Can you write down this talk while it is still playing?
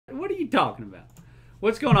What are you talking about?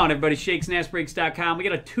 What's going on, everybody? ShakesandAssBreaks.com. We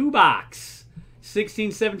got a 2-box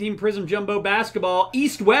 16-17 Prizm Jumbo Basketball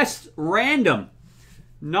East-West Random.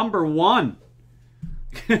 Number 1.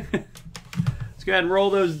 Let's go ahead and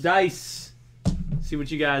roll those dice. See what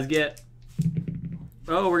you guys get.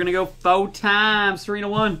 Oh, we're going to go 4 times. 3 to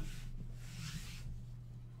 1.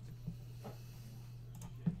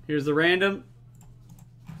 Here's the random.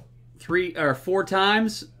 4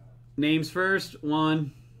 times. Names first.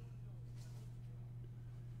 1.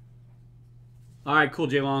 All right, cool,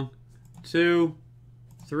 J Long. 2,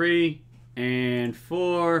 3, and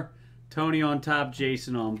 4. Tony on top,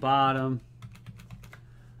 Jason on bottom.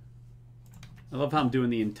 I love how I'm doing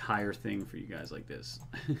the entire thing for you guys like this.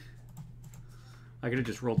 I could have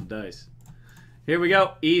just rolled the dice. Here we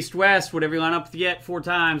go. East, West, whatever you line up to get. 4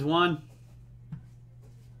 times. 1.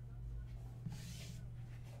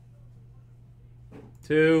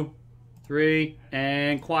 2, 3,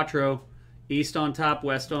 and Quattro. East on top,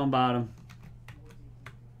 West on bottom.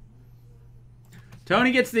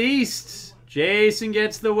 Tony gets the East. Jason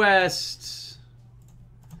gets the West.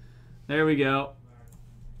 There we go.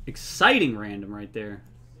 Exciting random right there.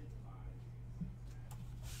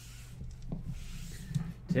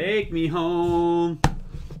 Take me home,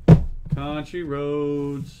 country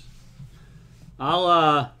roads.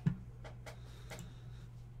 I'll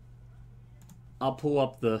pull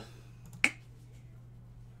up the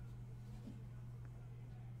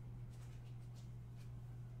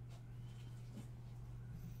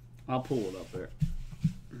I'll pull it up there.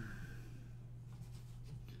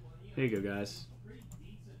 Here you go, guys.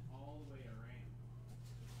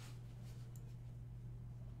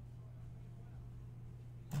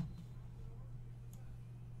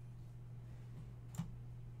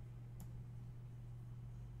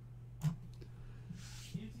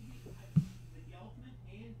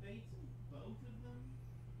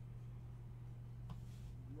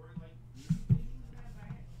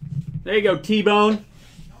 There you go, T-Bone.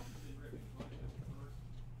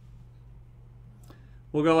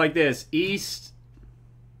 We'll go like this. East.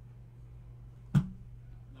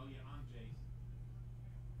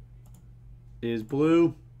 Is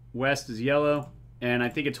blue. West is yellow. And I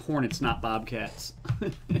think it's Hornets, not Bobcats.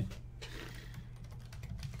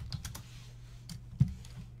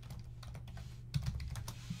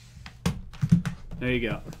 There you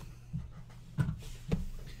go.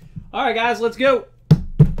 All right, guys, let's go.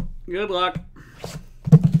 Good luck.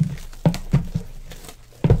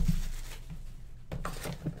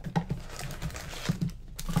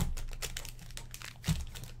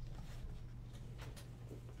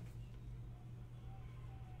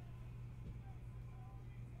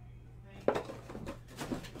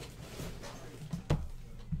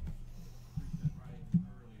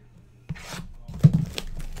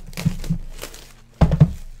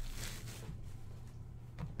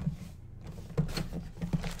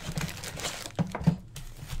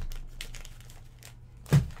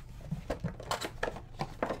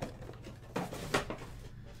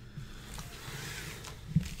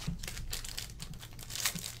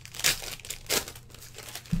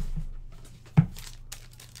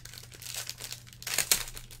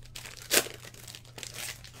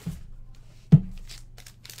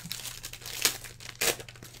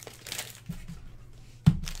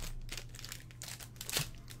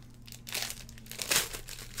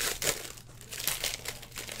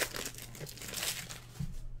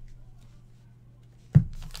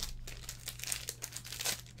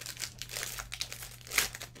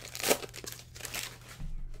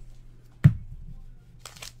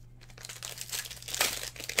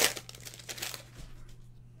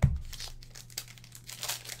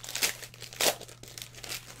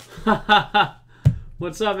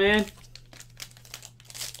 What's up, man?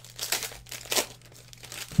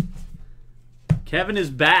 Kevin is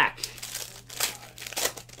back.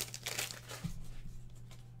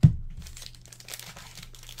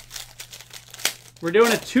 We're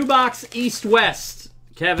doing a 2-box East-West,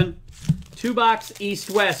 Kevin. 2-box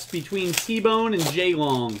East-West between T-Bone and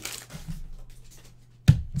J-Long.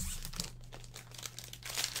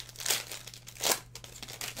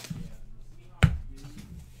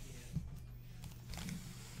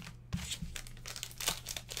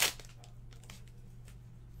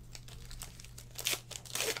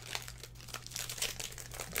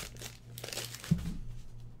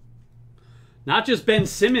 Not just Ben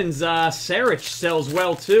Simmons, Saric sells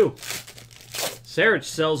well too. Saric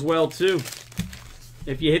sells well too.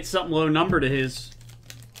 If you hit something low number to his.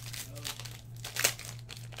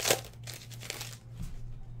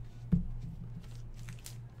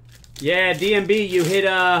 Yeah, DMB, you hit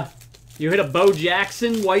a Bo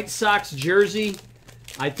Jackson White Sox jersey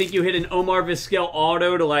I think you hit an Omar Vizquel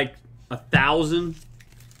auto to like 1,000.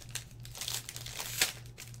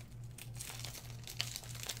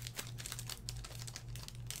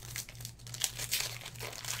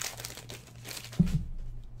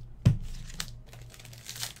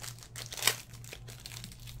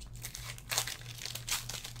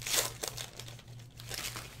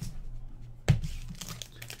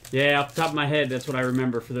 Yeah, off the top of my head, that's what I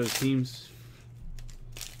remember for those teams.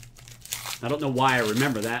 I don't know why I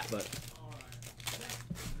remember that, but...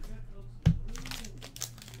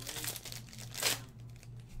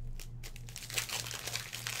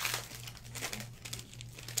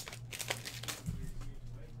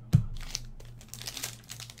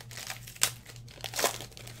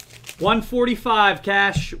 $145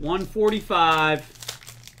 cash. $145.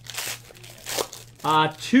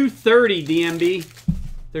 230 DMB.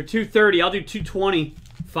 They're 230. I'll do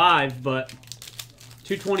 225, but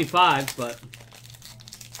 225, but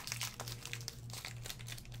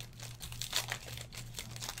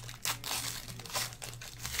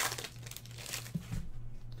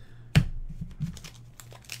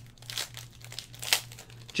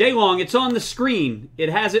J Long, it's on the screen. It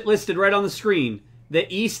has it listed right on the screen. The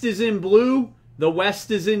East is in blue, the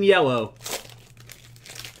West is in yellow.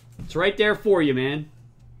 It's right there for you, man.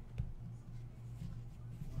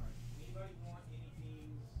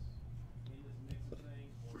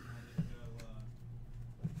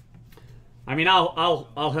 I mean,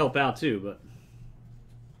 I'll help out too, but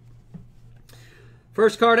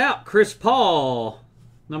first card out, Chris Paul,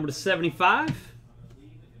 number to 75.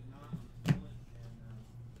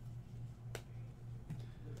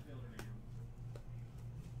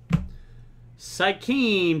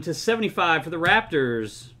 Sykeem to 75 for the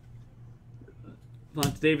Raptors.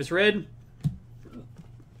 Vontae Davis red.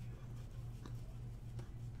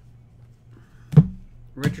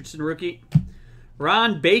 Richardson rookie.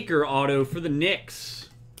 Ron Baker auto for the Knicks.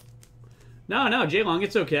 No, J-Long,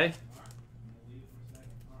 it's okay.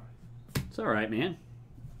 It's all right, man.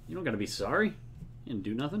 You don't got to be sorry. You didn't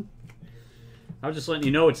do nothing. I was just letting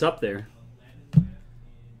you know it's up there.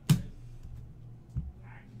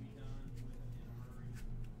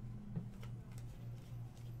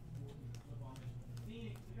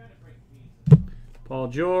 Paul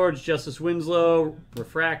George, Justice Winslow,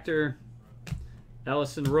 Refractor.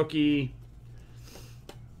 Ellison rookie.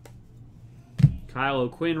 Kyle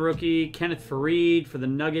O'Quinn rookie. Kenneth Faried for the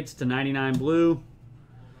Nuggets to 99 blue.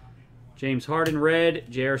 James Harden red.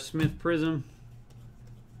 J.R. Smith Prizm.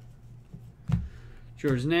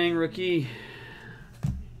 George Nang rookie.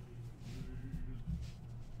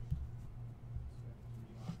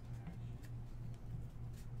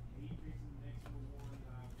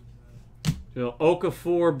 So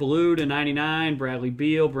Okafor blue to 99. Bradley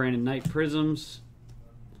Beal, Brandon Knight Prisms.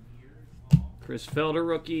 Chris Felder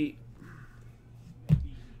rookie.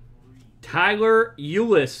 Tyler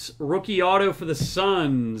Ulis, rookie auto for the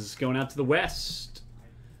Suns, going out to the West.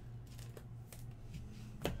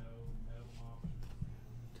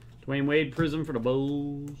 Dwayne Wade Prism for the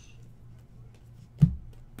Bulls.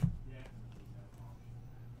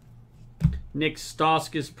 Nick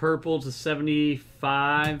Stauskas purple to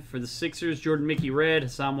 75 for the Sixers. Jordan Mickey red.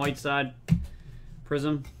 Hassan Whiteside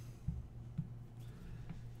Prism.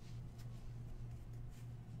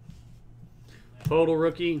 Total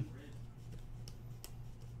rookie.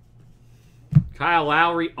 Kyle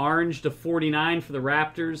Lowry, orange to 49 for the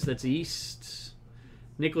Raptors. That's East.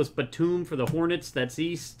 Nicholas Batum for the Hornets. That's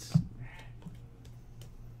East.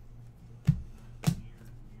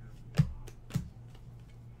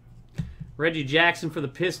 Reggie Jackson for the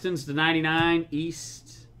Pistons to 99.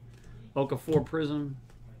 East. Okafor Prism.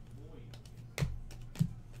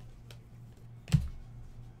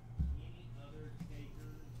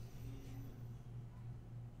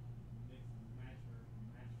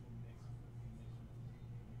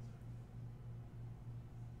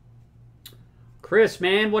 Chris,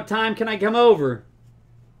 man, what time can I come over?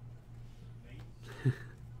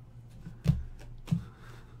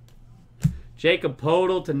 Jacob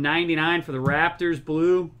Podol to 99 for the Raptors,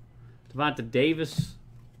 blue. Devonta Davis.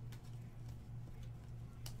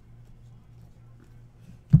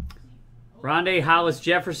 Rondé Hollis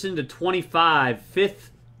Jefferson to 25. 5th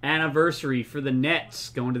anniversary for the Nets,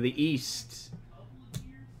 going to the East.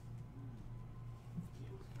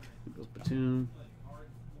 Goes Batum.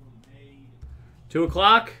 2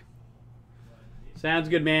 o'clock? Sounds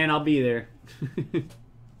good, man. I'll be there.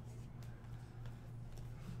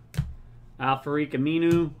 Al-Farouq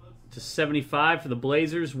Aminu to 75 for the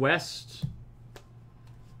Blazers, West.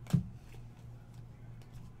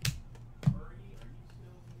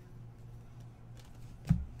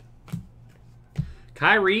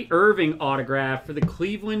 Kyrie Irving autograph for the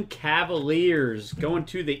Cleveland Cavaliers. Going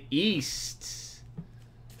to the East.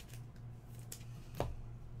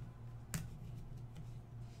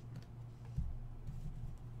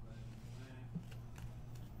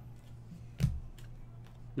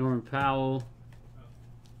 Norman Powell.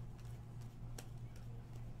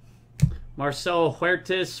 Marcelo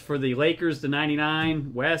Huertas for the Lakers, the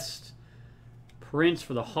 99. West. Prince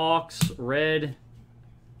for the Hawks, red.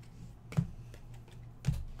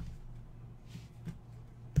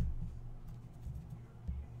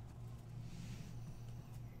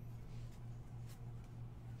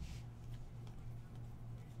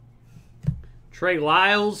 Trey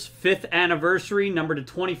Lyles, 5th anniversary, number to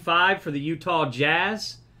 25 for the Utah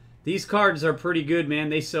Jazz. These cards are pretty good, man.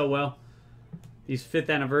 They sell well. These 5th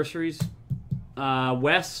anniversaries.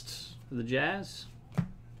 West for the Jazz.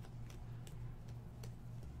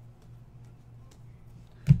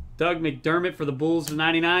 Doug McDermott for the Bulls to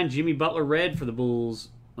 99. Jimmy Butler red for the Bulls.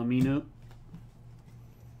 Aminu.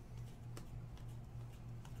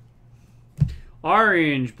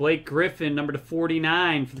 Orange, Blake Griffin, number to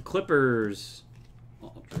 49 for the Clippers.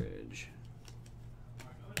 Aldridge.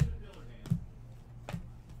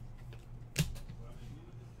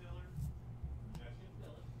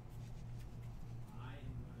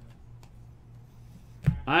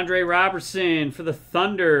 Andre Robertson for the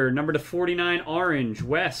Thunder, number to 49 orange.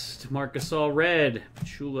 West, Marc Gasol red.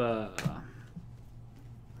 Chula.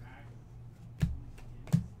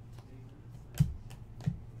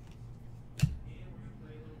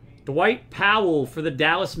 Dwight Powell for the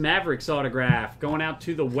Dallas Mavericks autograph. Going out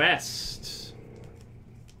to the West.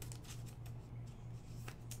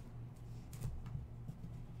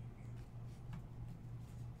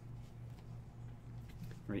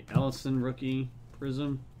 Ray Ellison, rookie.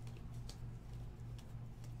 Prizm.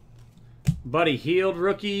 Buddy Hield,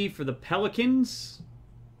 rookie for the Pelicans.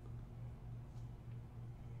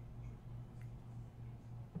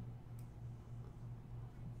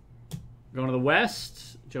 Going to the West.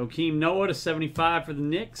 Joakim Noah to 75 for the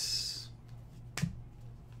Knicks.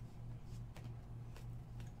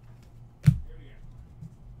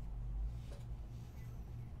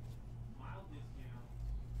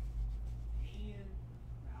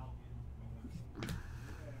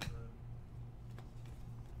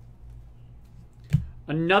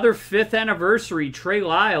 Another 5th anniversary, Trey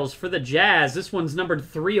Lyles for the Jazz. This one's numbered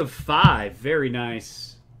 3 of 5. Very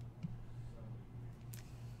nice.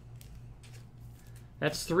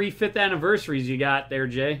 That's 3 5th anniversaries you got there,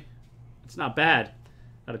 Jay. It's not bad.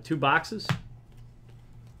 Out of 2 boxes.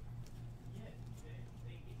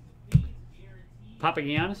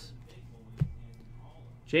 Papagiannis.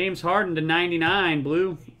 James Harden to 99.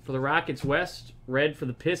 Blue for the Rockets West. Red for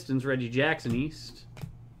the Pistons. Reggie Jackson East.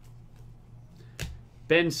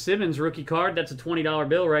 Ben Simmons rookie card. That's a $20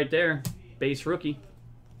 bill right there. Base rookie.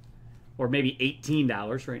 Or maybe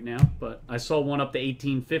 $18 right now. But I saw one up to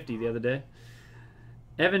 $18.50 the other day.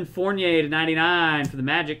 Evan Fournier to 99 for the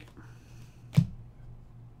Magic.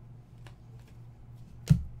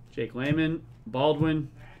 Jake Layman. Baldwin.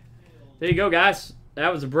 There you go, guys.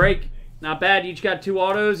 That was a break. Not bad. You each got 2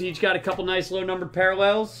 autos. You each got a couple nice low-numbered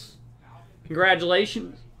parallels.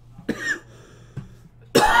 Congratulations.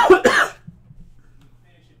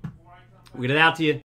 We'll get it out to you.